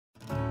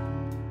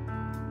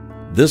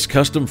This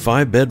custom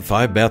 5-bed,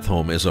 5-bath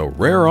home is a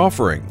rare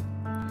offering,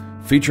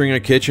 featuring a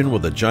kitchen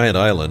with a giant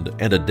island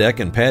and a deck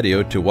and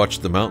patio to watch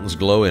the mountains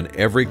glow in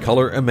every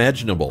color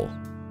imaginable.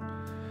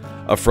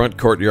 A front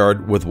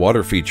courtyard with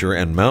water feature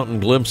and mountain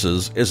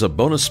glimpses is a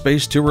bonus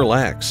space to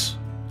relax.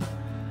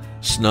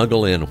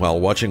 Snuggle in while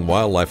watching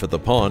wildlife at the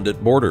pond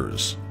it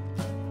borders.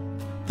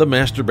 The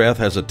master bath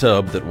has a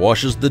tub that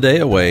washes the day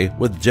away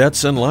with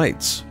jets and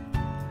lights.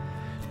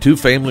 2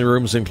 family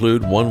rooms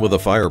include one with a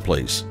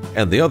fireplace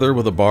and the other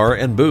with a bar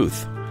and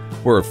booth,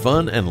 where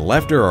fun and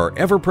laughter are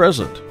ever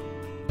present.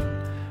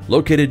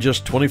 Located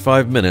just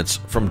 25 minutes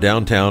from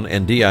downtown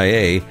and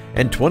DIA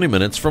and 20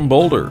 minutes from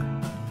Boulder.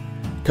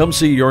 Come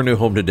see your new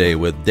home today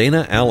with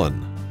Dana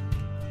Allen.